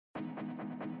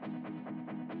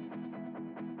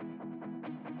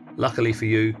Luckily for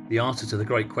you, the answer to the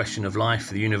great question of life,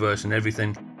 the universe and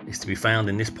everything is to be found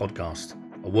in this podcast,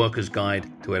 a worker's guide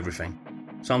to everything.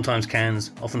 Sometimes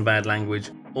cans, often bad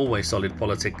language, always solid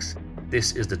politics.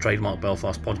 This is the Trademark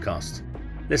Belfast podcast.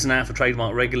 Listen out for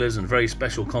Trademark regulars and very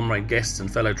special comrade guests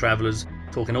and fellow travellers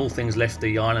talking all things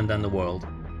Lefty, Ireland and the world.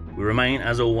 We remain,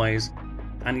 as always,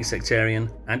 anti-sectarian,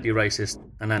 anti-racist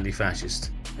and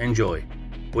anti-fascist. Enjoy.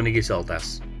 Buenas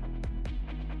soltas.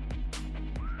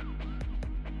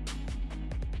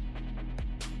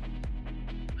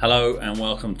 Hello and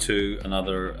welcome to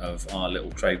another of our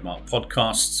little Trademark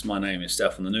podcasts. My name is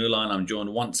Stefan the Newline. I'm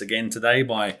joined once again today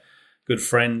by good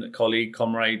friend, colleague,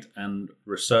 comrade and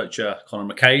researcher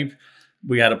Conor McCabe.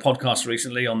 We had a podcast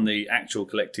recently on the actual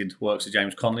collected works of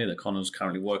James Connolly that Conor's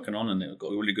currently working on, and it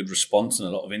got a really good response and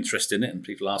a lot of interest in it, and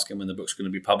people asking when the book's going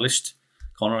to be published.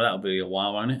 Conor, that'll be a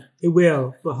while, won't it? It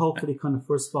will, but hopefully kind of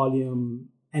first volume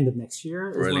end of next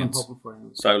year. Brilliant. Is what I'm hoping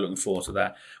for. So looking forward to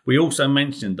that. We also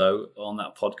mentioned, though, on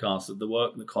that podcast that the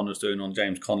work that Conor's doing on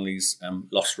James Connolly's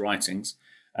lost writings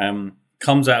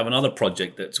comes out of another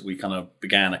project that we kind of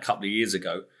began a couple of years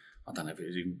ago. I don't know if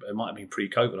it might have been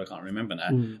pre-COVID, I can't remember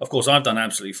now. Of course, I've done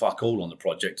absolutely fuck all on the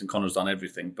project and Conor's done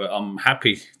everything, but I'm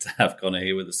happy to have Conor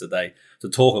here with us today to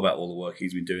talk about all the work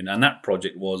he's been doing. And that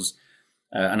project was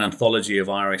an anthology of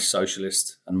Irish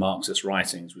socialist and Marxist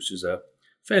writings, which is a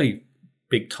fairly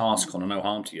big task, on no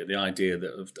harm to you. The idea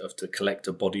that of to collect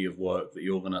a body of work that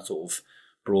you're going to sort of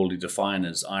broadly define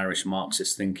as Irish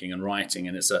Marxist thinking and writing,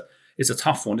 and it's a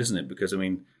tough one, isn't it? Because I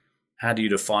mean, how do you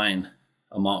define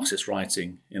a Marxist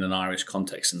writing in an Irish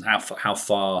context, and how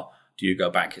far do you go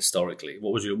back historically?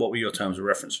 What were your terms of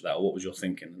reference for that, or what was your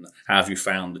thinking, and how have you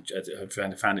found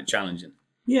it challenging?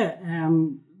 Yeah,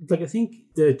 I think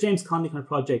the James Connolly kind of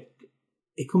project,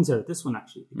 it comes out of this one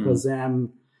actually, because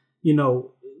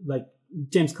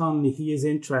James Connolly, he is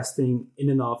interesting in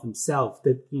and of himself.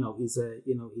 That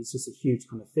he's just a huge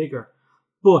kind of figure.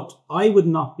 But I would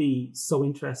not be so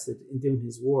interested in doing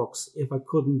his works if I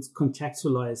couldn't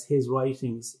contextualize his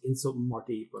writings in something more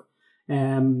deeper.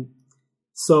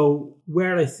 So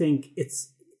where I think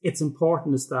it's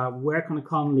important is that where kind of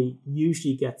Connolly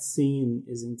usually gets seen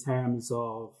is in terms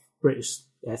of British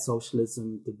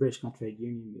socialism, the British kind of trade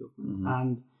union movement,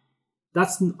 and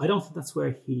I don't think that's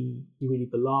where he really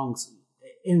belongs.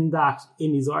 In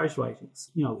his Irish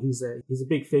writings, he's a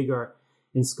big figure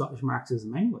in Scottish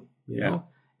Marxism anyway. You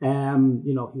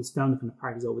know, he was founding kind of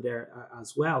parties over there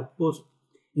as well. But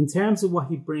in terms of what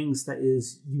he brings that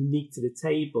is unique to the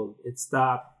table, it's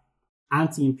that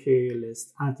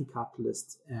anti-imperialist,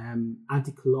 anti-capitalist,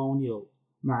 anti-colonial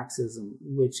Marxism,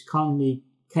 which Connolly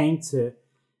came to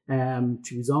through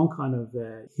his own kind of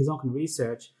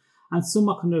research, and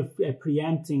somewhat kind of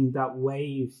preempting that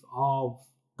wave of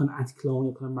kind of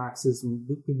anti-colonial kind of Marxism,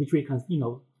 which really kind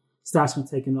of starts kind of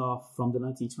taking off from the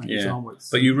 1920s onwards.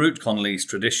 But you root Connolly's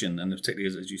tradition, and particularly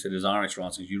as you said, his Irish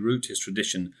writings, you root his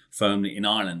tradition firmly in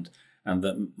Ireland, and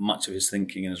that much of his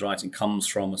thinking and his writing comes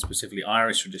from a specifically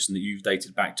Irish tradition that you've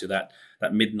dated back to that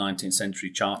mid-19th century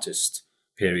Chartist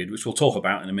period, which we'll talk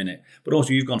about in a minute. But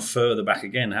also you've gone further back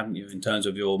again, haven't you, in terms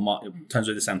of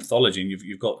this anthology, and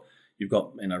you've got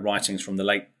writings from the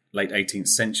late 18th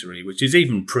century, which is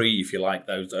even pre, if you like,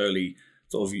 those early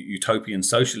sort of utopian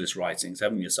socialist writings,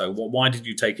 haven't you? So why did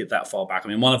you take it that far back? I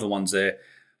mean, one of the ones there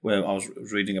where I was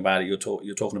reading about it, you're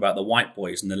talking about the white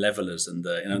boys and the levelers, and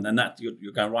and that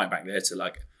you're going right back there to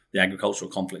like the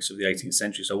agricultural conflicts of the 18th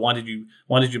century. So why did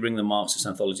you bring the Marxist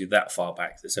anthology that far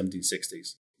back, the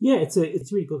 1760s? Yeah, it's a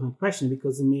really good question,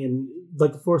 because I mean,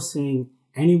 like the first thing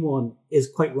anyone is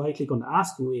quite rightly going to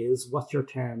ask you is, what's your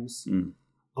terms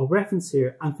of reference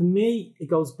here? And for me, it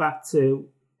goes back to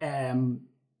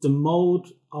the mode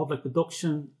of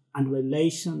production and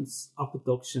relations of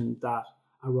production that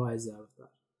arise out of that.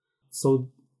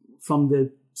 So from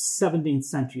the 17th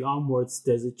century onwards,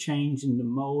 there's a change in the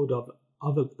mode of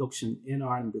production in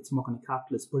Ireland. It's more kind of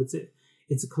capitalist, but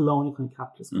it's a colonial kind of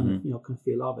capitalist kind of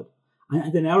feel of it.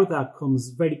 And then out of that comes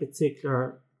very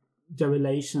particular the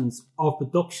relations of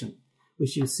production,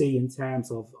 which you see in terms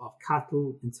of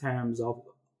cattle, in terms of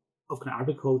kind of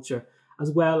agriculture, as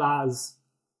well as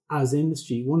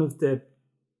industry. One of the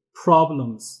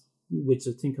problems, which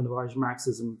I think kind of Irish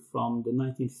Marxism from the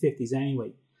 1950s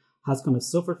anyway has kind of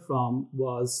suffered from,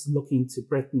 was looking to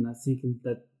Britain and thinking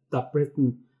that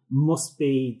Britain must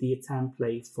be the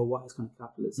template for what is kind of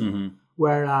capitalism.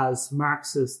 Whereas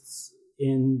Marxists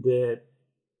in the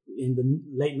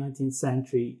late 19th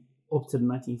century up to the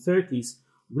 1930s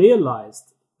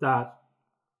realised that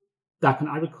kind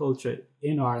of agriculture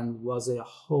in Ireland was a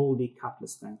wholly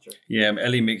capitalist venture. Yeah,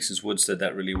 Ellie Mixes Wood said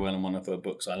that really well in one of her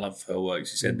books. I love her work.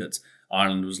 She said that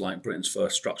Ireland was like Britain's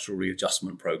first structural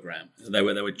readjustment program. They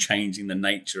were changing the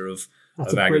nature of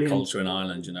agriculture in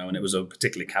Ireland, and it was a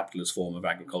particularly capitalist form of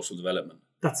agricultural development.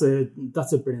 That's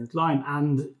a brilliant line,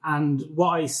 and what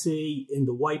I see in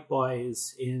the white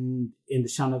boys, in the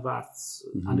Shanavats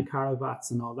and the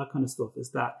Karavats and all that kind of stuff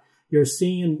is that you're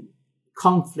seeing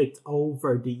conflict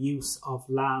over the use of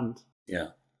land. Yeah.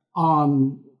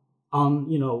 On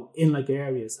inland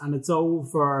areas, and it's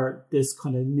over this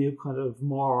kind of new kind of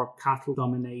more cattle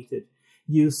dominated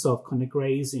use of kind of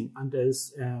grazing, and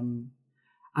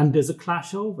there's a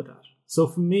clash over that. So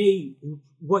for me,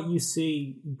 what you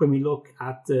see when we look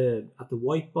at the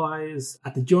white boys,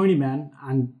 at the journeymen,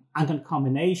 and kind of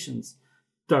combinations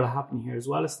that are happening here, as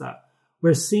well as that,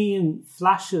 we're seeing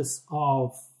flashes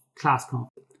of class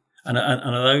conflict. And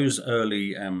are those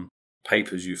early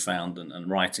papers you found and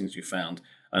writings you found,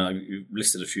 and you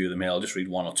listed a few of them here, I'll just read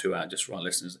one or two out just for our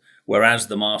listeners. Whereas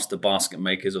the master basket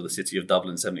makers of the city of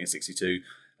Dublin in 1762,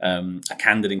 a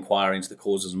candid inquiry into the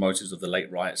causes and motives of the late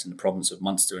riots in the province of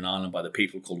Munster in Ireland by the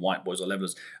people called White Boys or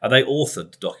Levellers. Are they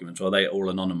authored documents, or are they all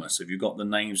anonymous? Have you got the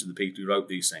names of the people who wrote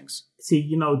these things?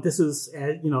 See, this is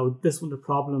this one of the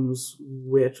problems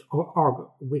with,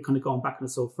 or we're kind of going back on it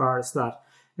so far, is that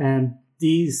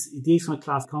these kind of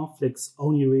class conflicts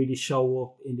only really show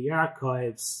up in the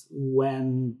archives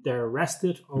when they're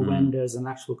arrested, or when there's an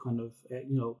actual kind of,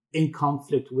 in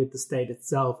conflict with the state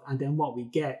itself. And then what we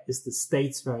get is the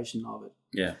state's version of it.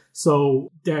 Yeah. So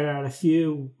there are a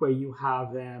few where you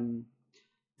have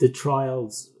the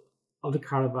trials of the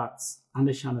Karavats and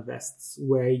the Shanavests,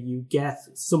 where you get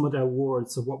some of their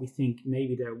words of what we think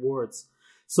maybe their words.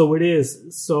 So it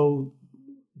is. So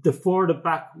the further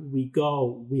back we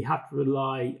go, we have to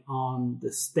rely on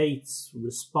the state's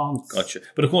response. Gotcha.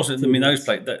 But of course, I mean,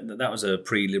 that was a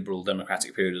pre-liberal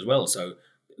democratic period as well. So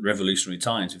revolutionary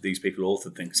times, if these people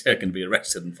authored things, they're going to be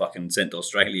arrested and fucking sent to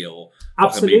Australia, or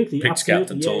absolutely, be pick-scalped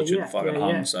and tortured and fucking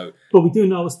hung. So, but we do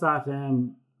notice that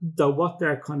what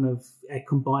they're kind of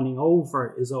combining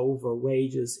over is over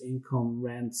wages, income,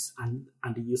 rents, and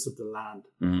the use of the land.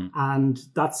 And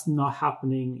that's not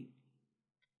happening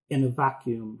in a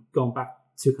vacuum. Going back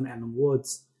to kind of Ellen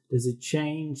Woods, there's a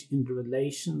change in the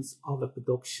relations of the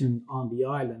production on the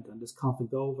island, and there's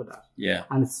conflict over that. Yeah,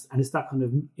 and it's that kind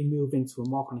of move into a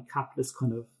more kind of capitalist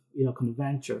kind of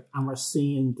venture, and we're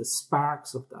seeing the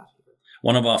sparks of that.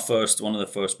 One of the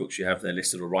first books you have there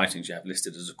listed, or writings you have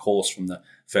listed, as a course from the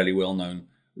fairly well-known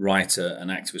writer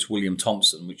and activist William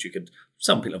Thompson, which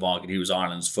some people have argued he was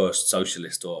Ireland's first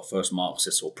socialist or first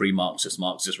Marxist or pre-Marxist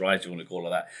writer, you want to call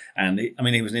it that. And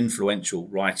he was an influential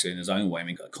writer in his own way. I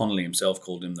mean, Connolly himself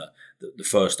called him the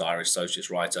first Irish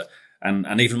socialist writer.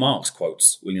 And even Marx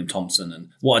quotes William Thompson. And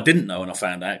what I didn't know, and I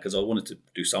found out because I wanted to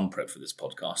do some prep for this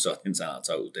podcast, so I didn't sound like a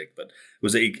total dick, but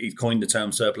was that he coined the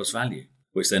term surplus value,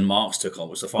 which then Marx took on,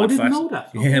 was the fight. I didn't know that.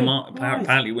 Okay. Yeah,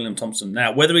 apparently William Thompson.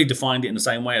 Now, whether he defined it in the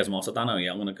same way as Marx, I don't know.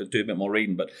 Yeah, I'm going to do a bit more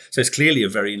reading. But so it's clearly a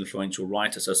very influential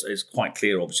writer. So it's quite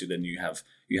clear, obviously, then you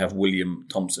have William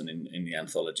Thompson in the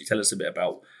anthology. Tell us a bit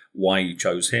about why you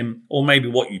chose him, or maybe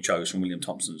what you chose from William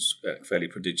Thompson's fairly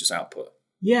prodigious output.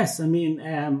 Yes, I mean,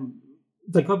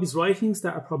 of his writings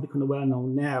that are probably kind of well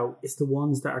known now, it's the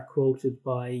ones that are quoted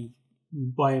by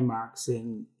Marx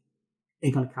in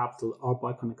kind of Capital, or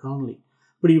by kind of Connolly.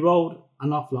 But he wrote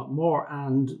an awful lot more,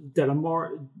 and there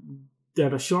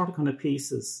are shorter kind of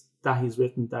pieces that he's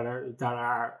written that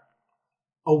are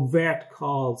overt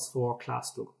calls for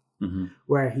class struggle,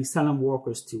 where he's telling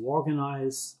workers to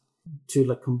organise,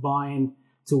 to combine,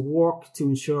 to work to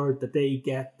ensure that they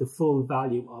get the full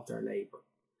value of their labour.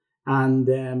 And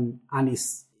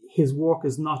his work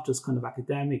is not just kind of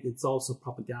academic; it's also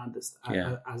propagandist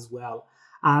as well.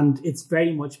 And it's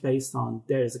very much based on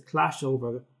there is a clash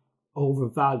over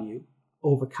value,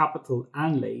 over capital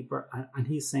and labour, and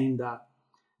he's saying that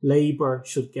labour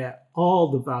should get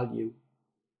all the value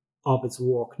of its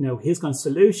work. Now, his kind of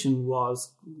solution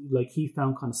was, he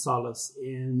found kind of solace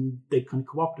in the kind of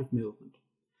cooperative movement,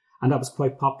 and that was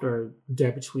quite popular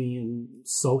there between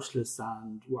socialists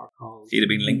and what are called... He'd have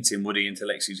been linked in, would he,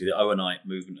 intellectually, to the Owenite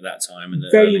movement at that time? And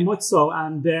very much so,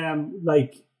 and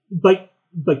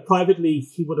privately,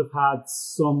 he would have had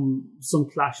some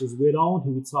clashes with Owen,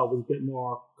 who we thought was a bit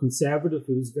more conservative,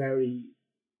 who was very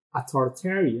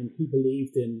authoritarian. He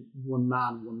believed in one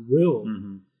man, one rule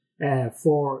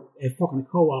for fucking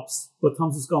co-ops. But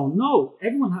Thompson's going, no,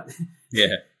 everyone had...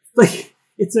 Yeah.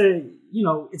 It's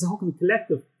a fucking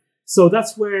collective. So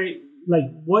that's where,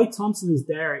 why Thompson is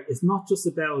there is not just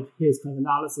about his kind of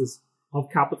analysis of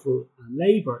capital and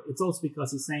labour. It's also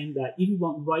because he's saying that if you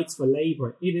want rights for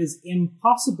labour, it is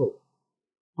impossible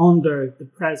under the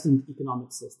present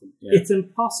economic system. Yeah. It's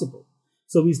impossible.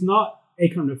 So he's not a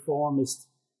conformist.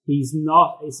 He's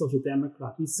not a social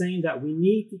democrat. He's saying that we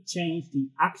need to change the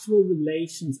actual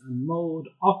relations and mode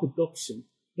of production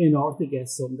in order to get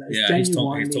something that is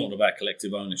genuinely... He's talking about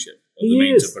collective ownership of the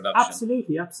means of production.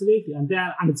 Absolutely. And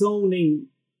it's owning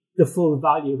the full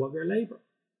value of your labour.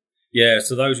 Yeah,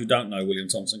 so those who don't know William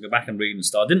Thompson, go back and read and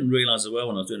start. I didn't realise as well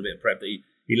when I was doing a bit of prep that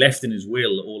he left in his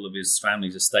will all of his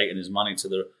family's estate and his money to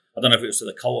the... I don't know if it was to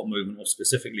the co-op movement or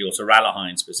to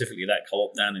Rallahine, specifically that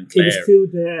co-op down in Clare.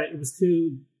 It was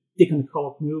to the kind of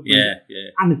co-op movement. Yeah.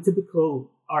 And in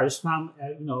typical Irish family,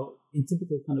 in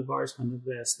typical kind of Irish kind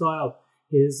of style,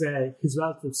 his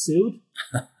relatives sued,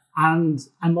 and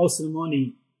most of the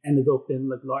money ended up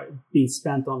in being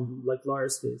spent on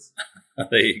lawyers' fees.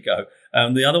 There you go.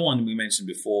 The other one we mentioned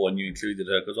before, and you included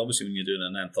her, because obviously when you're doing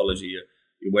an anthology,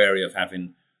 you're wary of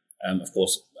having, of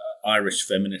course, Irish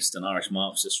feminist and Irish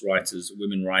Marxist writers,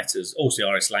 women writers, also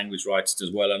Irish language writers as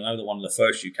well. I know that one of the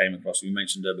first you came across, we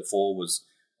mentioned her before, was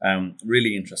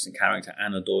really interesting character,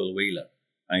 Anna Doyle Wheeler.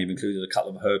 And you've included a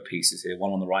couple of her pieces here,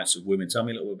 one on the rights of women. Tell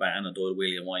me a little bit about Anna Doyle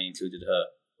Wheeler and why you included her.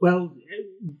 Well...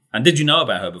 And did you know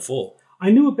about her before? I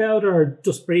knew about her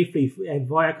just briefly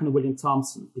via kind of William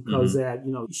Thompson, because,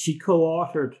 she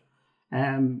co-authored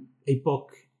a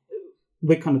book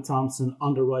with kind of Thompson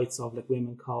on the rights of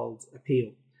women called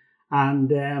Appeal.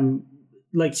 And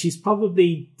she's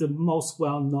probably the most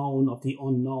well-known of the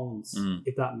unknowns,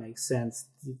 if that makes sense.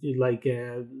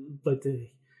 The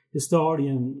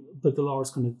historian,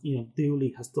 Dolores kind of,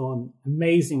 Dooley has done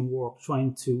amazing work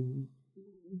trying to,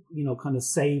 kind of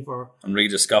savor and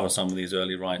rediscover some of these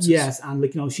early writers. Yes, and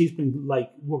she's been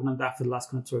working on that for the last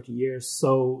kind of 30 years.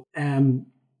 So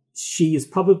she is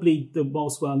probably the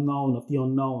most well known of the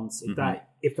unknowns,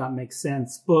 if that makes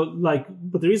sense. But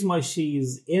the reason why she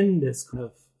is in this kind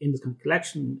of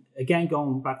collection, again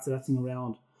going back to that thing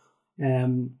around,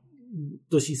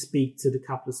 does she speak to the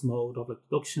capitalist mode of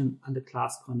production and the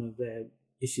class kind of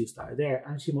issues that are there?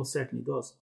 And she most certainly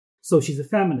does. So she's a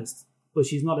feminist, but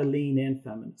she's not a lean-in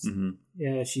feminist.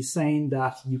 She's saying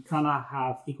that you cannot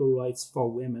have equal rights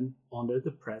for women under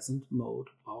the present mode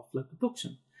of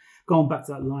production. Going back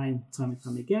to that line time and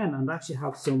time again, and actually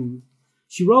have some...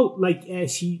 She wrote,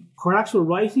 her actual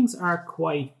writings are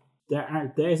quite...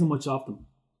 There isn't much of them.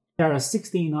 There are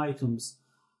 16 items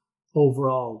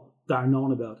overall that are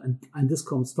known about, and this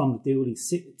comes from the Dooley,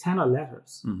 10 are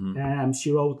letters.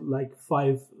 She wrote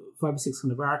 5 or 6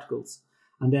 kind of articles,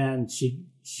 and then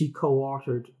she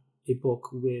co-authored a book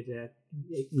with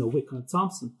kind of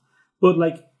Thompson. But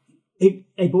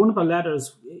one of her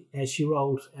letters she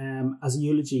wrote as a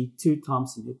eulogy to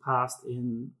Thompson, who passed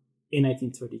in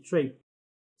 1833.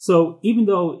 So even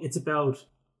though it's about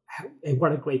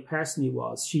what a great person he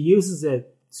was, she uses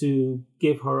it to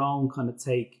give her own kind of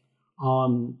take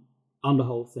on the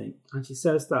whole thing. And she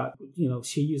says that,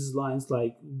 she uses lines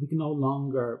like, we can no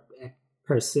longer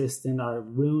persist in our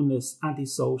ruinous,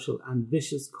 antisocial and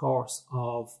vicious course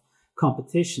of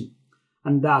competition,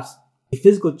 and that a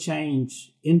physical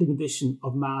change in the condition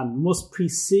of man must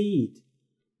precede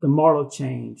the moral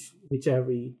change which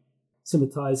every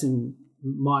sympathizing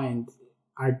mind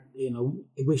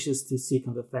wishes to see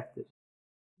kind of affected.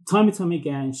 Time and time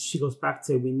again, she goes back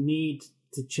to, we need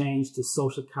to change the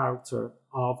social character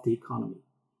of the economy.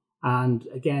 And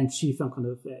again, she found kind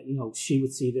of, she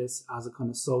would see this as a kind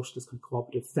of socialist, kind of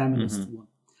cooperative, feminist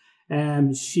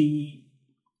one. She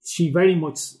very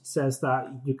much says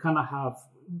that you cannot have,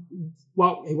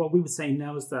 what we would say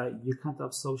now is that you can't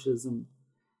have socialism,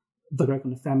 the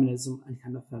kind of feminism, and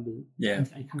kind of feminism. Yeah.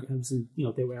 And kind of feminism,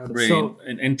 they were out of. Really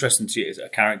interesting to see as a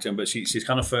character, but she's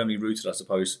kind of firmly rooted, I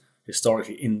suppose,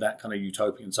 historically in that kind of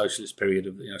utopian socialist period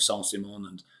of, Saint-Simon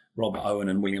and Robert Owen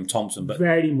and William Thompson, but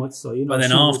very much so. But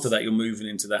then after that, you're moving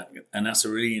into that, and that's a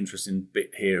really interesting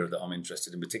bit here that I'm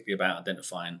interested in, particularly about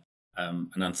identifying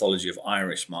an anthology of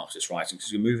Irish Marxist writing,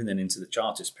 because you're moving then into the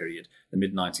Chartist period, the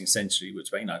mid-19th century,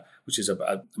 which is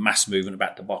a mass movement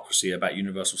about democracy, about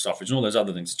universal suffrage, and all those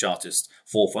other things the Chartists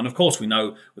fought for. And of course, we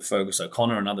know with Fergus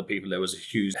O'Connor and other people, there was a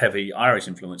huge, heavy Irish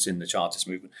influence in the Chartist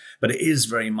movement. But it is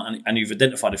very much, and you've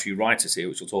identified a few writers here,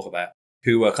 which we'll talk about,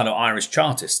 who were kind of Irish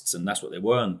Chartists, and that's what they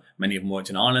were. And many of them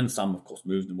worked in Ireland. Some, of course,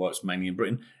 moved and worked mainly in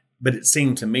Britain. But it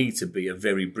seemed to me to be a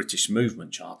very British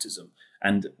movement, Chartism.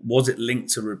 And was it linked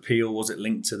to repeal? Was it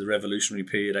linked to the revolutionary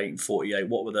period, 1848?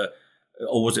 What were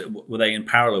were they in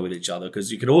parallel with each other?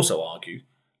 Because you could also argue,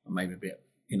 maybe a bit,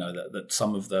 that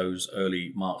some of those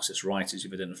early Marxist writers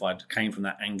you've identified came from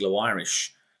that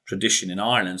Anglo-Irish tradition in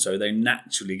Ireland, so they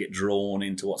naturally get drawn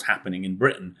into what's happening in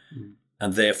Britain.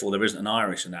 And therefore, there isn't an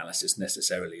Irish analysis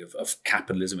necessarily of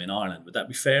capitalism in Ireland. Would that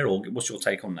be fair, or what's your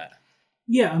take on that?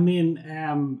 Yeah, I mean,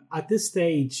 at this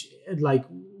stage, like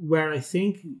where I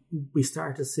think we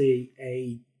start to see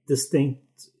a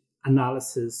distinct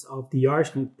analysis of the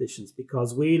Irish conditions,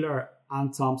 because Wheeler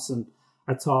and Thompson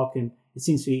are talking, it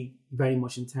seems to be very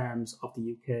much in terms of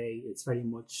the UK. It's very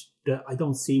much, I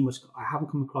don't see much, I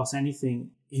haven't come across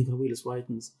anything in Wheeler's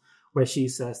writings where she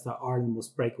says that Ireland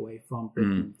must break away from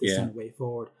Britain, this is the way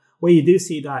forward. Where you do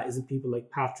see that is in people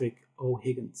like Patrick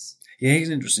O'Higgins. Yeah, he's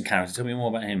an interesting character. Tell me more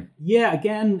about him. Yeah,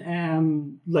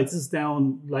 again, like this is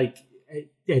down, like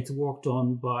it's work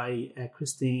done by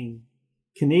Christine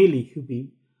Keneally, who'd be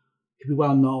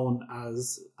well known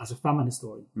as a famine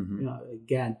historian. You know,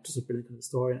 again, just a brilliant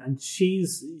historian, and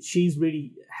she's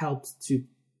really helped to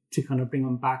kind of bring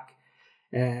him back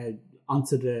into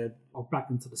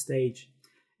the stage.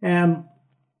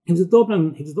 He was a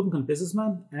Dublin kind of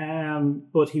businessman,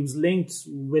 but he was linked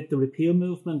with the repeal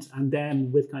movement and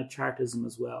then with kind of Chartism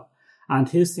as well. And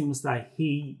his thing was that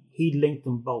he linked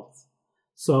them both.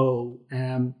 So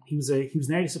he was an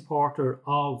early supporter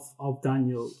of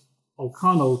Daniel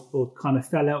O'Connell, but kind of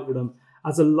fell out with him,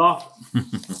 as a lot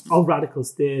of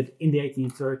radicals did in the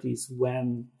 1830s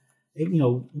when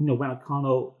when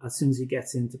O'Connell, as soon as he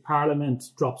gets into Parliament,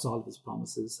 drops all of his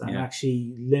promises and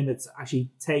actually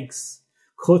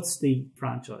cuts the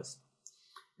franchise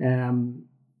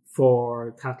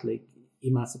for Catholic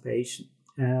emancipation.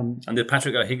 And did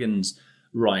Patrick O'Higgins'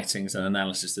 writings and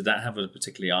analysis, did that have a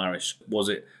particularly Irish? Was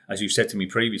it, as you said to me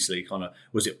previously, Conor,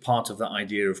 was it part of that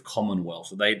idea of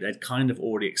Commonwealth? They'd kind of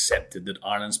already accepted that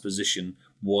Ireland's position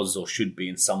was or should be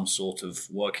in some sort of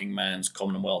working man's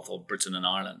Commonwealth or Britain and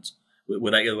Ireland?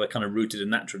 Were they kind of rooted in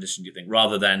that tradition, do you think,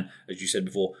 rather than, as you said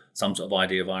before, some sort of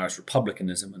idea of Irish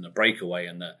republicanism and the breakaway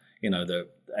and the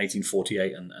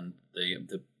 1848 and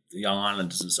the Young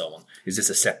Islanders and so on? Is this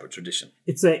a separate tradition?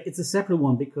 It's a separate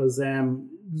one because,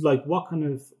 like, what kind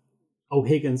of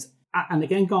O'Higgins, and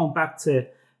again going back to,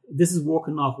 this is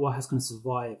working off what has kind of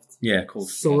survived. Yeah, of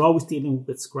course. So we're always dealing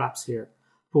with scraps here.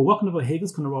 But what kind of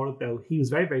O'Higgins kind of wrote about, he was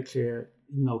very, very clear.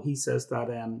 He says that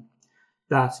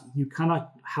that you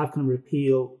cannot have kind of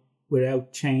repeal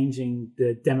without changing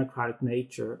the democratic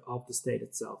nature of the state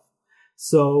itself.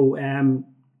 So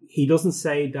he doesn't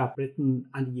say that Britain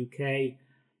and the UK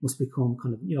must become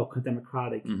kind of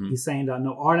democratic. He's saying that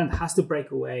no, Ireland has to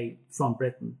break away from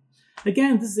Britain.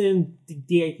 Again, this is in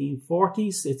the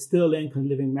 1840s. It's still in kind of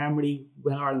living memory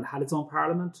when Ireland had its own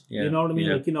parliament. Yeah, you know what I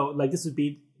mean? Yeah. Like this would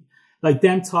be like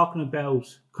them talking about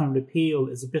kind of repeal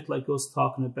is a bit like us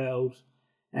talking about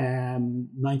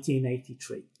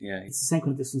 1983. Yeah, it's the same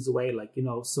kind of distance away.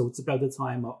 So it's about the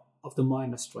time of the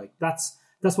miners' strike. That's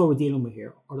what we're dealing with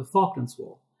here, or the Falklands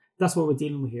War. That's what we're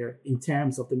dealing with here in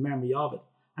terms of the memory of it.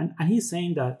 And he's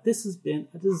saying that this has been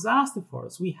a disaster for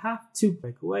us. We have to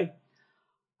break away.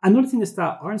 Another thing is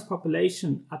that Ireland's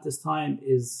population at this time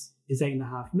is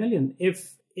 8.5 million.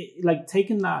 If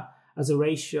taking that as a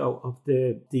ratio of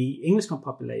the English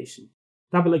population,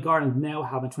 that'd be like Ireland now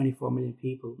having 24 million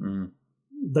people.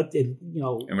 That in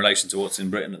relation to what's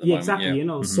in Britain at the moment. Exactly.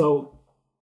 Yeah. So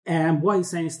what he's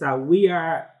saying is that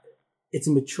it's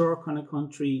a mature kind of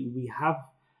country. We have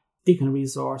the kind of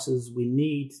resources we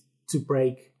need to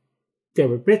break there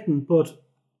with Britain. But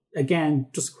again,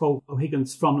 just quote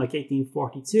O'Higgins from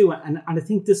 1842, and I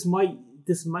think this might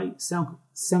sound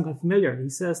kind of familiar. He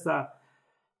says that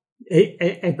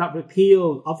that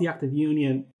repeal of the Act of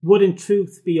Union would in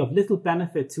truth be of little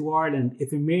benefit to Ireland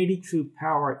if it merely threw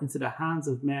power into the hands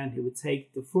of men who would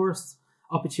take the first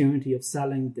opportunity of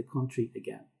selling the country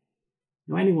again.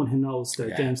 Now, anyone who knows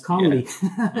James Connolly,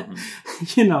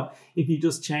 if you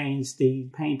just paint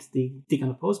the kind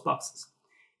of post boxes.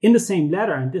 In the same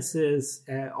letter, and this is,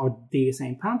 or the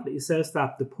same pamphlet, it says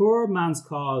that the poor man's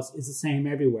cause is the same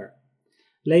everywhere.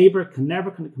 Labour can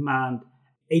never command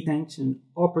attention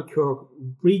or procure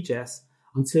redress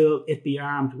until it be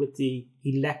armed with the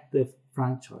elective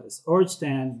franchise. Urge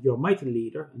then your mighty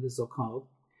leader, and this is O'Connell,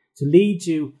 to lead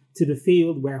you to the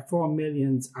field where 4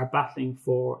 millions are battling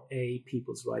for a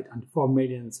people's right, and 4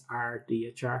 millions are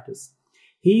the Chartists.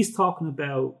 He's talking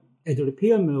about the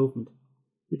repeal movement,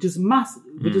 which is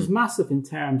massive in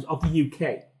terms of the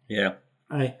UK. Yeah.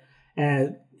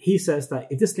 He says that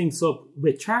if this links up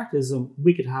with Chartism,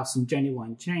 we could have some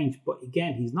genuine change. But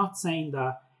again, he's not saying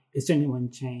that it's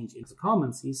genuine change in the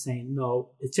Commons. He's saying,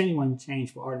 no, it's genuine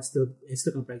change, but Ireland still going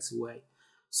to break away.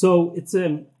 So it's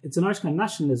an Irish kind of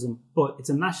nationalism, but it's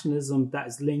a nationalism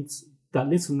that links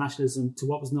from nationalism to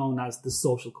what was known as the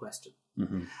social question.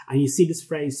 Mm-hmm. And you see this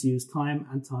phrase used time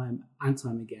and time and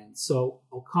time again. So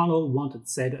O'Connell wanted to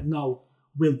say that, no,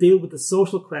 we'll deal with the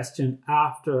social question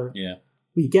after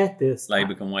we get this.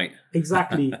 Labour can wait.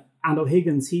 Exactly. And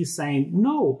O'Higgins, he's saying,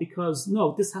 no,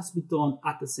 this has to be done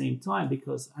at the same time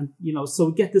so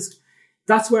we get this.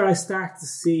 That's where I start to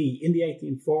see in the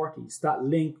 1840s that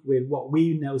link with what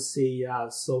we now see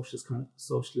as socialist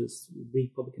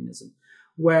republicanism,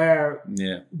 where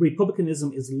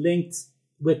republicanism is linked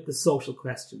with the social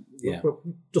question,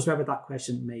 just whatever that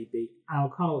question may be. And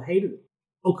O'Connell hated it.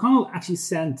 O'Connell actually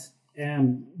sent,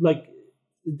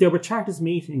 there were Chartist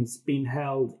meetings being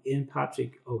held in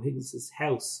Patrick O'Higgins'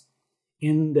 house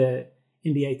in the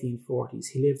 1840s.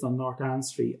 He lived on North Ann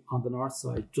Street on the north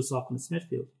side, just off in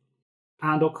Smithfield.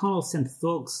 And O'Connell sent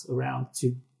thugs around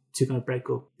to kind of break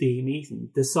up the meeting.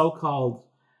 The so-called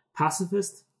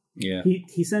pacifist,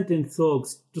 he sent in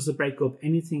thugs just to break up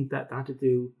anything that had to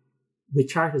do with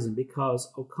Chartism,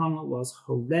 because O'Connell was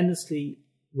horrendously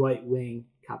right-wing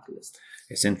capitalist.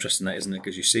 It's interesting, that, isn't it?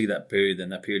 Because you see that period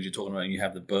you're talking about, and you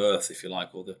have the birth, if you like,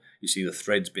 you see the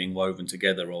threads being woven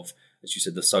together of, as you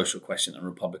said, the social question and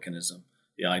republicanism.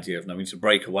 The idea of knowing to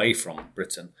break away from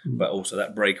Britain, but also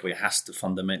that breakaway has to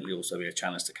fundamentally also be a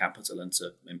challenge to capital and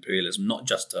to imperialism, not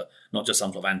just some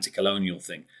sort of anti-colonial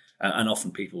thing. And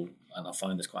often people, and I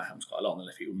find this happens quite a lot on the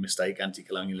left, people mistake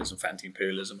anti-colonialism for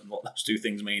anti-imperialism and what those two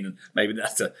things mean. And maybe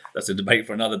that's a debate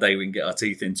for another day we can get our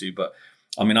teeth into. But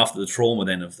I mean, after the trauma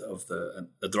then of the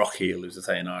Drochhiel, as they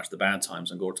say in Irish, the bad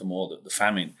times, and Gortamore, the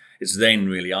famine, it's then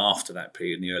really after that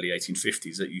period in the early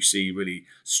 1850s that you see really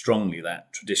strongly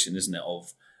that tradition, isn't it,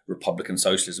 of Republican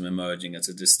socialism emerging as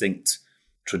a distinct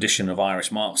tradition of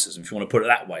Irish Marxism, if you want to put it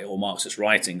that way, or Marxist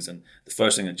writings. And the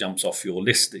first thing that jumps off your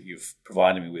list that you've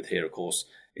provided me with here, of course,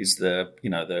 is the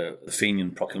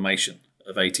Fenian Proclamation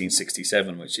of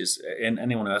 1867, which is,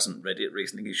 anyone who hasn't read it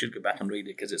recently, you should go back and read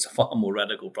it, because it's a far more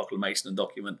radical proclamation and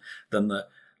document than the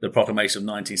Proclamation of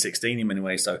 1916 in many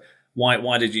ways. So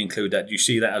why did you include that? Do you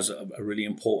see that as a really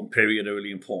important period, a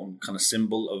really important kind of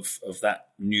symbol of that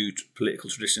new political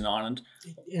tradition in Ireland?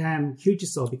 Hugely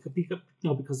so,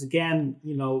 because again,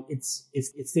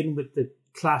 it's dealing with the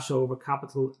clash over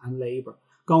capital and labour.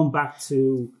 Going back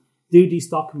to, do these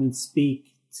documents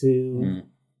speak to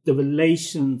the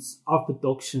relations of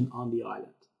production on the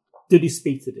island? Do they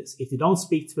speak to this? If they don't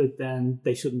speak to it, then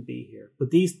they shouldn't be here.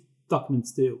 But these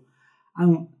documents do.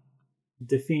 And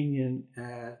the Fenian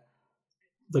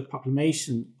the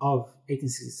proclamation of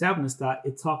 1867 is that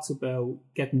it talks about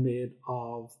getting rid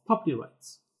of property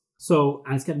rights. So,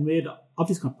 and it's getting rid of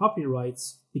these kind of property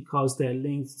rights because they're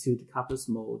linked to the capitalist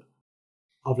mode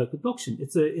of production.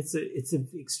 It's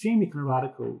a extremely kind of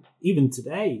radical, even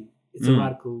today, it's a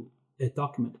radical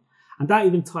document. And that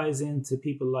even ties into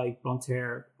people like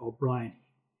Bronter O'Brien,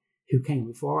 who came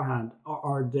beforehand,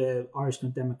 or the Irish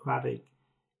kind of Democratic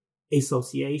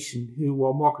Association, who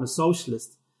were more kind of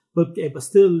socialist, but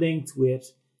still linked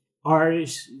with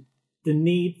the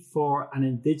need for an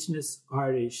Indigenous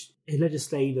Irish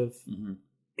legislative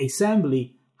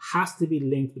assembly has to be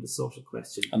linked with the social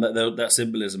question. And that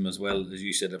symbolism as well, as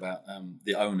you said about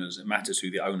the owners, it matters who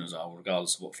the owners are,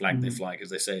 regardless of what flag they fly, as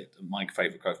they say. My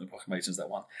favourite quote from the proclamation is that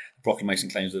one. The proclamation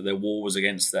claims that their war was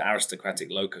against the aristocratic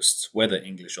locusts, whether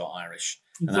English or Irish.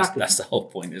 And that's the whole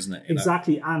point, isn't it?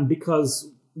 Exactly, and because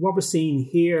what we're seeing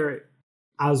here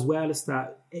as well is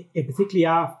that, particularly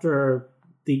after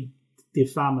the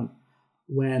famine,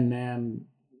 when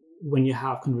you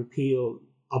have kind of repeal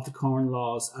of the Corn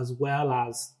Laws as well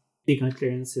as the kind of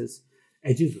clearances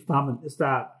due to the famine, is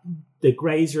that the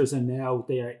graziers they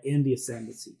are in the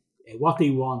ascendancy. What they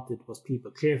wanted was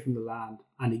people clear from the land,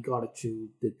 and they got it through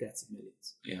the deaths of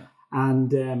millions. Yeah,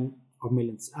 and or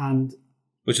millions, and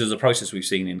which is a process we've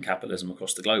seen in capitalism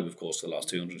across the globe, of course, for the last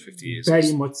 250 years.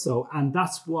 Very much so, and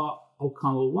that's what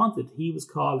O'Connell wanted. He was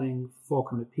calling for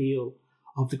an repeal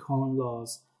of the Corn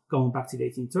Laws going back to the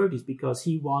 1830s because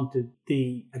he wanted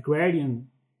the agrarian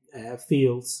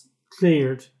fields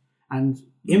cleared and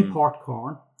import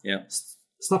corn. Yeah.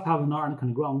 Stop having Ireland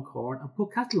kind of grown corn and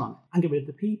put cattle on it and get rid of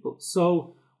the people.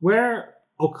 So where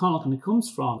O'Connell kind of comes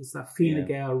from is that Fine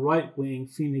Gael right wing,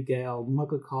 Fine Gael,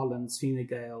 Michael Collins, Fine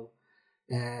Gael,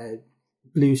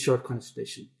 blue shirt kind of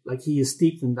tradition. Like, he is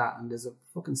steeped in that, and there's a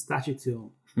fucking statue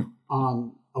to him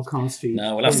on O'Connell Street.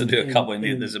 No, we'll have to do a couple.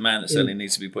 There's a man that certainly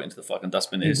needs to be put into the fucking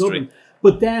dustbin in history. Dublin.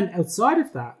 But then outside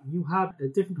of that, you have a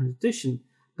different kind of tradition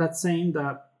that's saying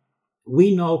that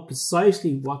we know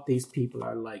precisely what these people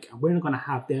are like, and we're not going to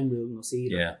have them ruling us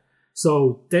either. Yeah.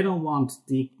 So they don't want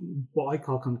what I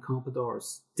call kind of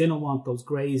compradors. They don't want those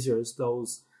graziers,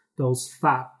 those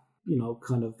fat,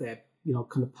 kind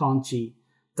of paunchy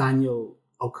Daniel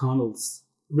O'Connell's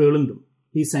ruling them.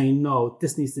 He's saying, no,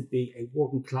 this needs to be a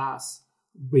working class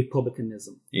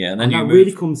republicanism. Yeah, and then that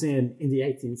really comes in the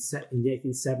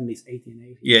 1870s,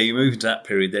 1880s. Yeah, you move into that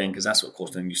period then, because that's what, of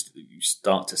course, then you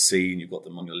start to see, and you've got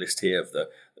them on your list here, of the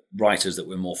writers that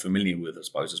we're more familiar with, I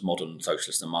suppose, as modern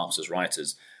socialist and Marxist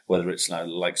writers, whether it's the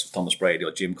likes of Thomas Brady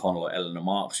or Jim Connell or Eleanor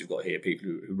Marx. You've got here people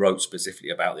who wrote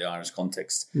specifically about the Irish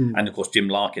context, and of course Jim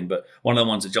Larkin. But one of the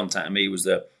ones that jumped out at me was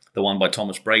the one by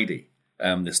Thomas Brady,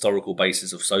 the historical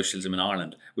basis of socialism in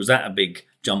Ireland. Was that a big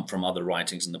jump from other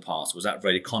writings in the past? Was that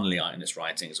very Connellyite in its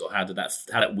writings, or how did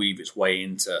that weave its way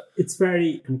into? It's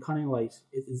very Connellyite.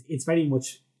 It's very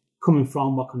much coming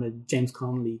from what kind of James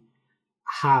Connolly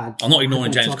had. I'm not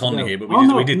ignoring James Connolly here, but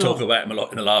we did talk about him a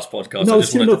lot in the last podcast. No,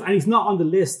 it's true enough, and he's not on the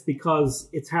list because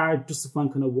it's hard just to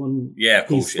find kind of one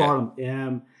piece for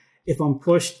him. If I'm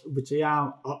pushed, which I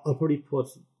am, I'll probably put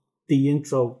the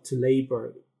intro to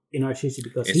Labour in Irish history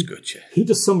because he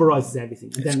just summarises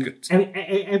everything, and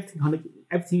then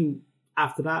everything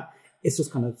after that, it's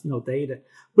just kind of data.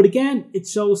 But again, it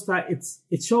shows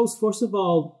first of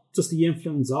all just the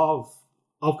influence of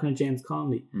kind of James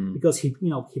Connolly, because he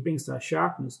brings that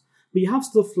sharpness. But you have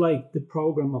stuff like the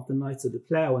programme of the Knights of the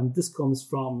Plough, and this comes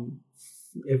from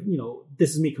this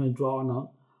is me kind of drawing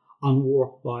on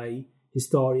work by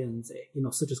historians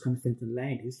such as kind of Fintan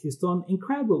Lane. He's done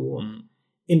incredible work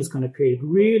in this kind of period,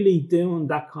 really doing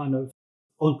that kind of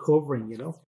uncovering,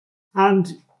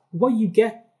 and what you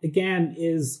get again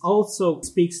is also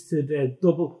speaks to the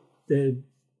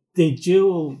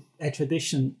dual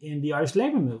tradition in the Irish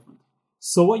labour movement.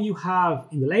 So what you have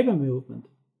in the labour movement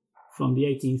from the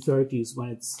 1830s when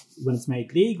it's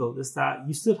made legal is that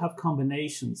you still have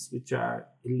combinations which are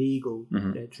illegal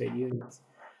trade unions.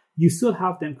 You still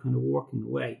have them kind of working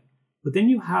away. But then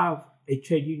you have a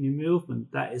trade union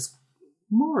movement that is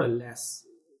more or less,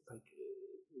 like,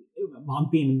 I'm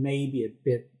being maybe a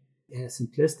bit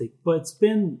simplistic, but it's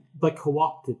been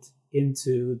co-opted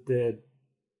into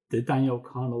the Daniel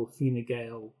O'Connell, Fine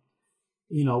Gael,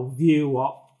 view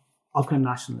of kind of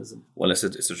nationalism. Well, it's a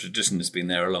tradition that's been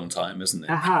there a long time, isn't it?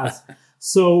 It has.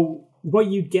 So what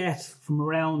you get from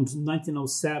around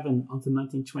 1907 until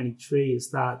 1923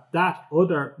 is that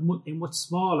other, a much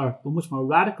smaller but much more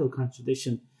radical kind of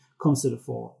tradition comes to the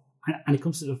fore. And it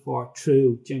comes to the fore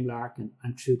through Jim Larkin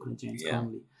and through kind of James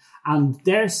Connolly. And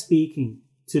they're speaking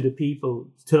to the people,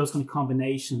 to those kind of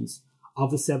combinations of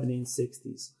the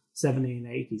 1760s,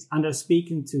 1780s. And they're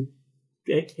speaking to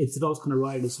those kind of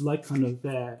writers like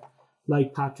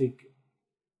like Patrick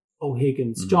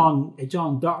O'Higgins, John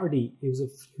Doherty. He was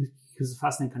a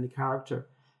fascinating kind of character.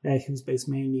 He was based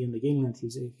mainly in England. He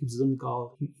was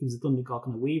a Donegal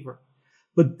kind of weaver.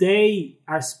 But they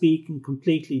are speaking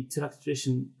completely to that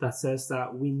tradition that says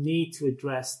that we need to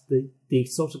address the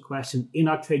social question in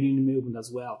our trade union movement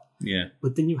as well. Yeah.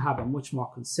 But then you have a much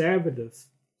more conservative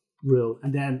rule.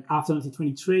 And then after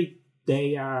 1923,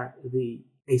 they are the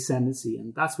ascendancy.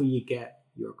 And that's where you get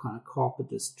your kind of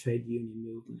corporatist trade union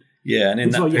movement. Yeah, and in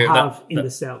that period, in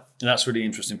the South. And that's a really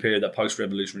interesting period, that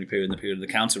post-revolutionary period, and the period of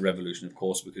the counter-revolution, of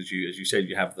course, because as you said,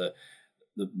 you have the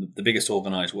biggest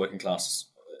organised working class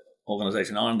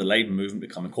organisation in Ireland, the labour movement,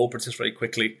 becoming corporatist very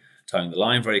quickly, towing the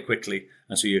line very quickly.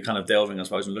 And so you're kind of delving, I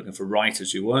suppose, and looking for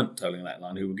writers who weren't towing that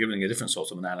line, who were giving a different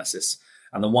sort of analysis.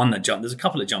 And the one that there's a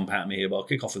couple that jump at me here, but I'll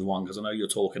kick off with one because I know you're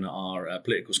talking at our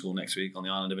political school next week on the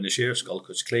island of Inisheer, Scoil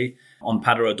Cuit Clee, on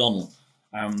Peadar O'Donnell.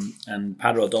 And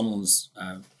Peadar O'Donnell's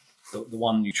the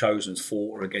one you chose as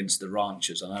for or against the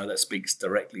ranchers. I know that speaks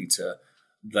directly to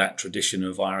that tradition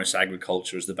of Irish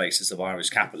agriculture as the basis of Irish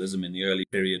capitalism in the early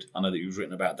period. I know that you've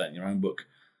written about that in your own book,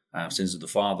 Sins of the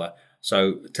Father.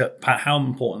 So how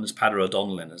important is Peadar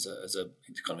O'Donnell in as a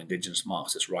kind of indigenous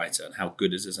Marxist writer, and how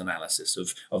good is his analysis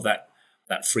of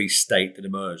that free state that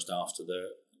emerged after the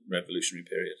revolutionary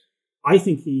period? I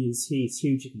think he's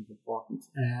hugely important.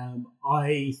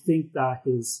 I think that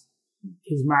his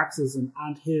Marxism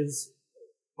and his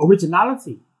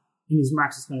originality in his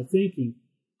Marxist kind of thinking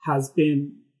has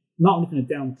been not only kind of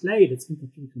downplayed, it's been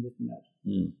completely written out.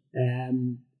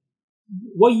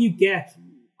 What you get,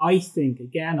 I think,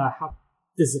 again,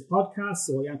 this is a podcast,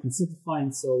 so I am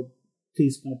simplifying, so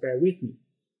please kind of bear with me.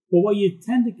 But what you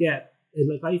tend to get,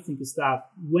 I think, is that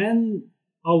when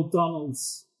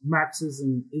O'Donnell's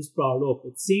Marxism is brought up,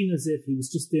 it's seen as if he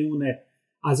was just doing it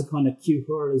as a kind of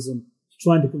Q-heurism,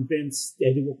 trying to convince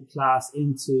the working class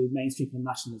into mainstream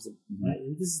nationalism. Right?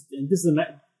 And this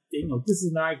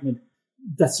is an argument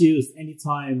that's used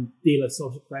anytime the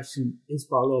social question is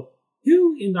brought up.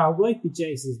 Who in their right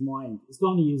bejesus mind is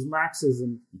going to use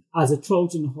Marxism as a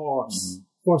Trojan horse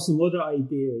for some other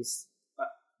ideas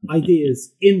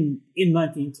in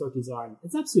 1930s Ireland?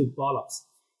 It's absolute bollocks.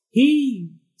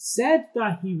 He said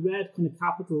that he read kind of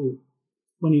Capital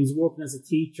when he was working as a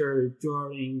teacher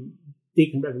during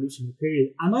the kind of revolutionary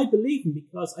period. And I believe him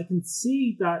because I can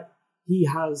see that he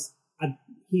has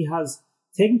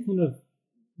taken kind of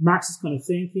Marxist kind of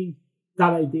thinking,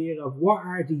 that idea of what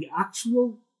are the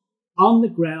actual on the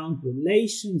ground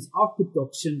relations of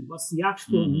production, what's the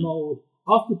actual mode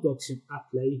of production at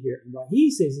play here. And what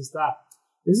he says is that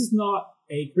this is not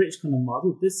a British kind of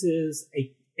model. This is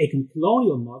a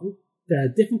colonial model. There are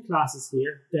different classes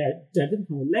here. There are different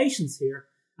relations here,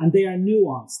 and they are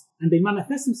nuanced, and they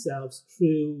manifest themselves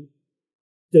through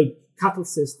the cattle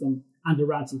system and the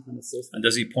ranching kind of system. And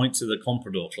does he point to the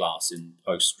comprador class in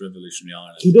post-revolutionary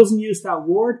Ireland? He doesn't use that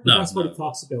word, but that's what he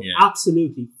talks about. Yeah.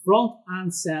 Absolutely. Front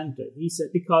and centre. He said,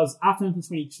 because after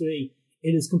 1923, it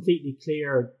is completely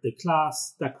clear the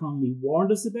class that Connolly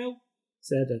warned us about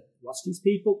said that, watch these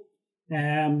people.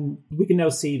 We can now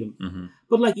see them. Mm-hmm.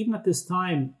 But like even at this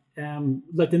time,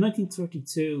 like the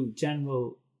 1932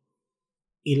 general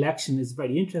election is a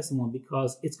very interesting one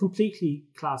because it's completely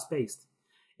class-based.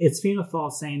 It's Fianna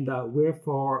Fáil saying that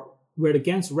we're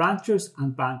against ranchers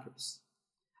and bankers,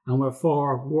 and we're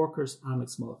for workers and like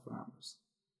smaller farmers.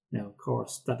 Now, of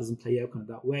course, that doesn't play out kind of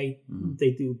that way. Mm-hmm.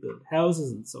 They do build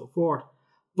houses and so forth,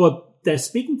 but they're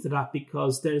speaking to that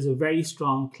because there's a very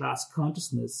strong class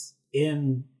consciousness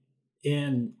in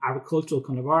agricultural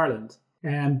kind of Ireland,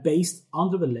 based on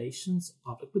the relations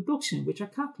of the production, which are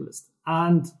capitalist.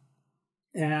 And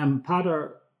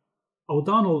Pater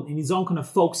O'Donnell, in his own kind of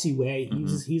folksy way,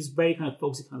 he's very kind of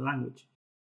folksy kind of language,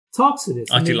 talks to this.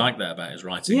 I actually like that about his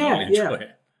writing. I really enjoy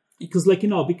it. Because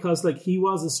he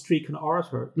was a street kind of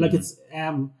orator. Like it's,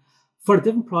 for a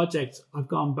different project, I've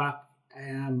gone back,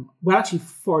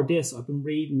 for this, I've been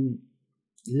reading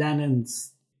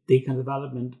Lenin's The kind of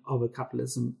Development of a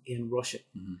Capitalism in Russia.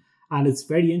 Mm-hmm. And it's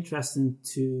very interesting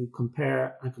to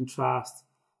compare and contrast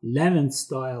Lenin's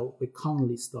style with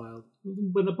Connolly's style.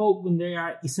 When they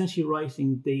are essentially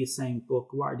writing the same book,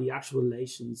 what are the actual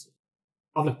relations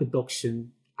of the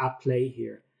production at play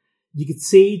here? You could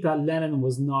see that Lenin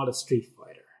was not a street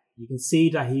fighter. You can see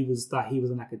that he was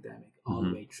an academic all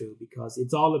the way through, because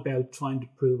it's all about trying to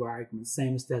prove arguments,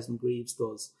 same as Desmond Greaves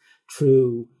does,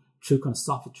 through kind of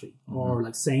sophistry, or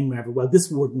like saying whatever, well, this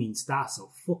word means that,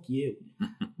 so fuck you.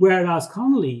 Whereas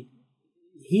Connolly,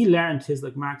 he learned his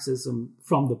like Marxism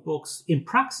from the books in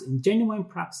praxis, in genuine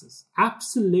praxis,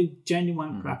 absolute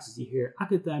genuine praxis. You hear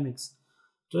academics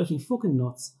driving fucking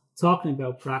nuts talking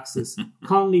about praxis.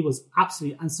 Connolly was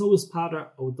absolutely, and so was Pater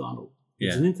O'Donnell. He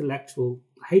was an intellectual.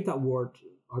 I hate that word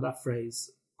or that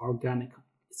phrase, organic.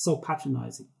 It's so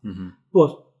patronizing.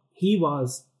 But he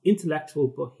was intellectual,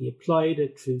 but he applied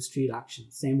it through street action,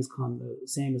 same as kind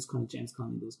of James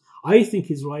Connolly does. I think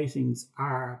his writings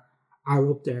are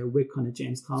up there with kind of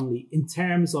James Connolly in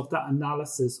terms of that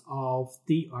analysis of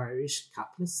the Irish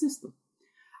capitalist system.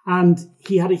 And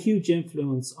he had a huge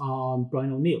influence on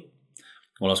Brian O'Neill.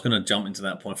 Well, I was going to jump into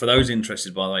that point. For those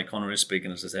interested, by the way, Conor is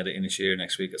speaking, as I said, at Inisheer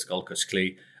next week at Sculpture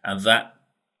Clee, and that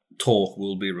talk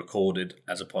will be recorded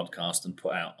as a podcast and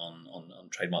put out on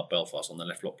Trademark Belfast on the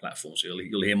Left Block platform. So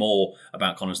you'll hear more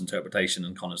about Conor's interpretation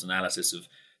and Conor's analysis of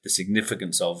the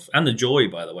significance of, and the joy,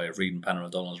 by the way, of reading Pater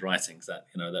O'Donnell's writings. That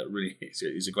really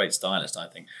is a great stylist, I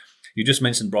think. You just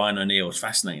mentioned Brian O'Neill. It's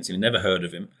fascinating to me. Never heard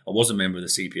of him. I was a member of the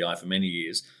CPI for many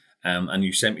years, and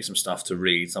you sent me some stuff to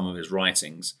read, some of his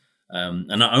writings. And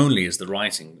not only is the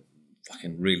writing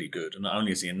fucking really good, and not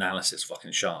only is the analysis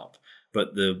fucking sharp,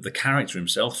 but the character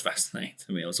himself is fascinating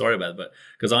to me. I'm sorry about it, but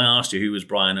because I asked you who was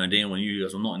Brian O'Neill, and you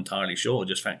guys, I'm not entirely sure,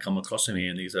 just come across him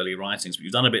here in these early writings, but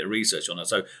you've done a bit of research on it.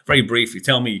 So very briefly,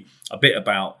 tell me a bit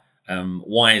about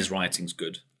why his writing's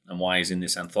good and why he's in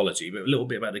this anthology, but a little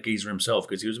bit about the geezer himself,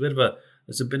 because he was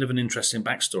there's a bit of an interesting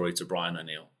backstory to Brian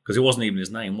O'Neill, because it wasn't even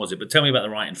his name, was it? But tell me about the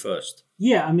writing first.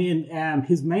 Yeah, I mean,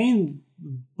 his main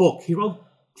book, he wrote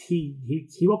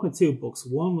two books.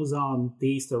 One was on the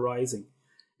Easter Rising,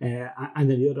 and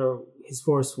then the other, his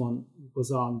first one,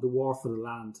 was on the War for the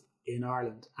Land in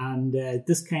Ireland. And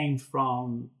this came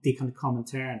from the kind of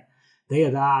Commentarian. They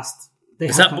had asked...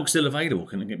 Is that book still available?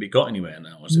 Can it be got anywhere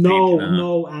now?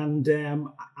 No. And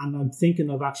I'm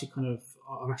thinking of actually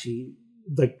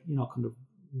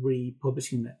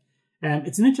republishing it.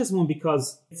 It's an interesting one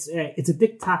because it's a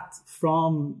diktat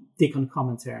from the kind of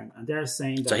Commentarian, and they're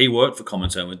saying that. So he worked for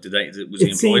Commentarian. Was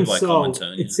he employed by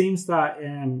Commentarian? It seems that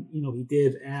he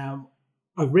did.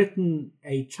 I've written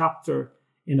a chapter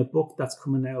in a book that's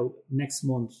coming out next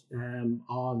month.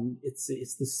 On it's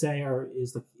the Sayre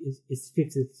is its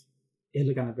 50th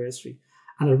anniversary,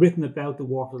 and I've written about the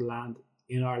War for the Land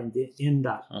in Ireland in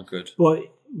that. Oh, good. But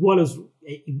while I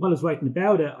was writing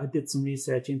about it, I did some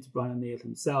research into Brian O'Neill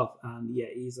himself, and yeah,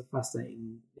 he's a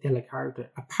fascinating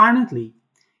character. Apparently,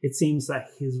 it seems that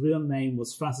his real name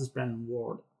was Francis Brennan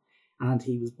Ward, and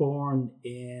he was born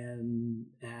in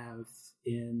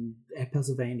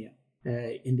Pennsylvania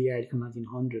in the early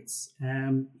 1900s.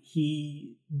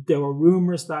 There were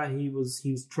rumors that he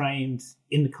was trained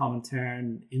in the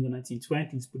Comintern in the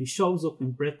 1920s, but he shows up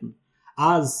in Britain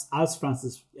as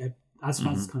Francis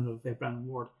kind of Brennan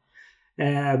Ward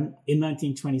in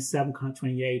 1927, kind of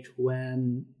 28,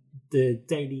 when the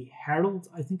Daily Herald,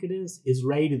 I think it is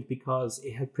raided because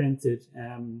it had printed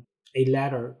a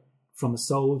letter from a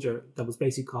soldier that was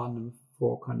basically calling him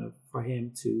for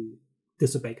him to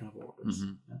disobey kind of orders.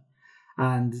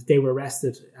 And they were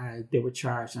arrested, they were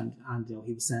charged, and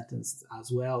he was sentenced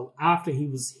as well. After he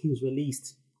was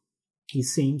released, he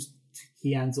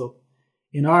ends up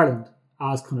in Ireland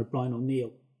as kind of Brian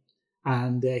O'Neill,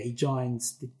 and he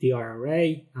joins the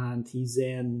IRA, and he's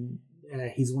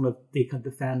one of the kind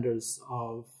of defenders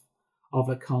of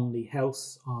a Connolly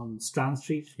house on Strand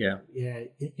Street,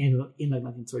 in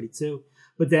 1932.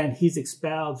 But then he's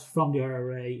expelled from the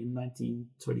IRA in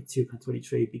 1932 and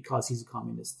 23 because he's a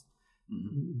communist,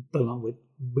 along with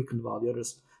kind of all the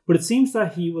others. But it seems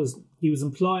that he was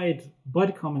employed by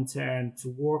the Comintern to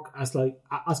work as kind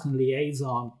of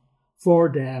liaison for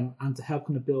them and to help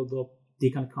kind of build up the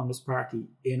kind of Communist Party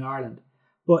in Ireland.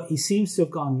 But he seems to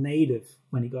have gone native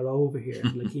when he got over here.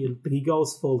 He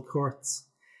goes full Kurtz.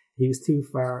 He was too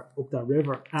far up that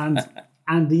river.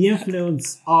 And the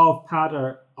influence of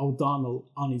Peadar O'Donnell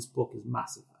on his book is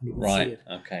massive. And you can see it.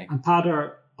 Okay. And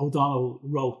Peadar O'Donnell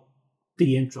wrote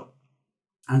the intro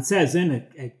and says in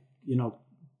it,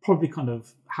 probably kind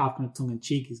of half kind of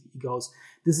tongue-in-cheek, he goes,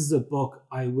 "This is a book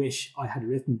I wish I had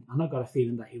written." And I got a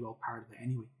feeling that he wrote part of it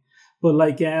anyway. But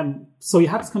so you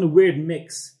have this kind of weird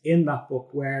mix in that book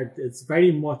where it's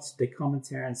very much the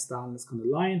Comintern Stalinist kind of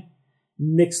line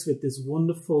mixed with this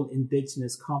wonderful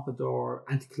indigenous Pompadour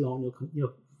anti-colonial,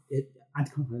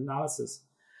 anti-colonial analysis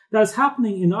that is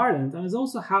happening in Ireland and is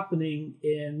also happening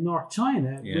in North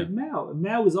China with Mao.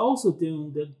 Mao is also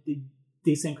doing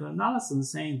the same kind of analysis and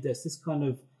saying there's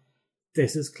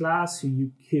this class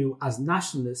who as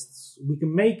nationalists, we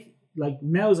can make, like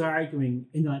Mao's arguing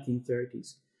in the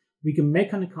 1930s, we can make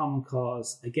kind of common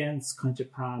cause against kind of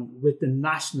Japan with the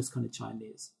nationalist kind of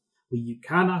Chinese. Well, you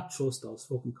cannot trust those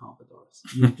fucking Pompadours.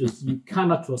 You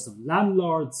cannot trust them.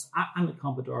 Landlords and the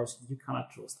Pompadours, you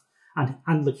cannot trust.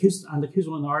 And the who's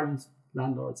one in Ireland,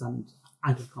 landlords and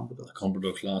the Pompadours. The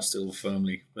Pompadour class still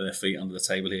firmly with their feet under the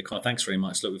table here. Conor, thanks very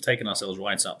much. Look, we've taken ourselves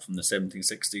right up from the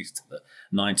 1760s to the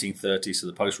 1930s to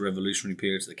the post-revolutionary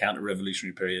period to the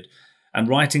counter-revolutionary period. And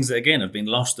writings that, again, have been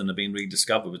lost and have been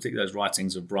rediscovered, particularly those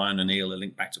writings of Brian O'Neill are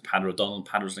linked back to Peadar O'Donnell.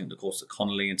 Peadar's linked, of course, to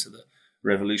Connolly into the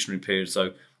revolutionary period.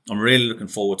 So I'm really looking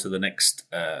forward to the next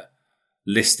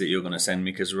list that you're going to send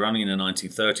me, because we're only in the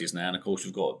 1930s now. And, of course,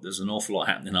 there's an awful lot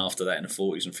happening after that in the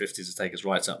 40s and 50s to take us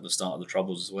right up to the start of the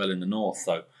Troubles as well in the North.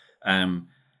 So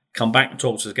come back and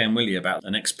talk to us again, will you, about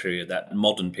the next period, that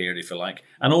modern period, if you like.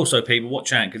 And also, people,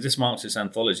 watch out, because this Marxist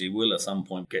anthology will at some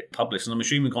point get published. And I'm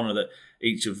assuming, Conor, that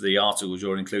each of the articles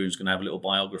you're including is going to have a little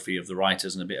biography of the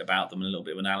writers and a bit about them and a little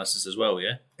bit of analysis as well,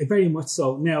 yeah? Very much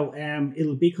so. Now,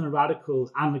 it'll be kind of radical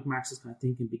and like Marxist kind of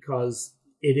thinking, because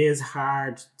it is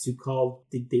hard to call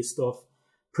this stuff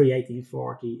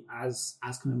pre-1840 as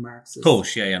kind of Marxist. Of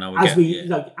course, yeah, no,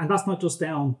 and that's not just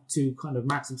down to kind of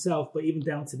Marx himself, but even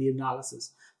down to the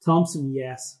analysis. Thompson,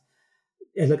 yes,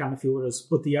 and a few others,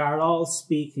 but they are all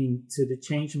speaking to the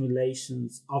changing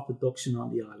relations of production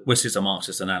on the island. Which is a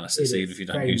Marxist analysis, even if you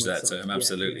don't use that term,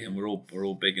 absolutely. Yeah. And we're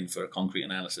all begging for a concrete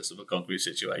analysis of a concrete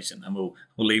situation, and we'll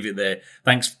leave it there.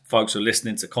 Thanks, folks, for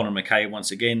listening to Conor McCabe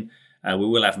once again. We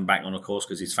will have him back on, of course,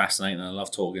 because he's fascinating and I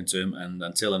love talking to him. And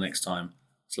until the next time,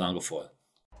 Slán Foil.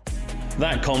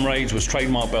 That, comrades, was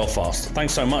Trademark Belfast.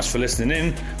 Thanks so much for listening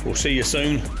in. We'll see you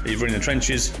soon, either in the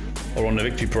trenches or on the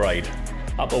victory parade.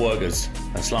 Up the workers,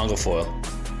 and Slán Foil.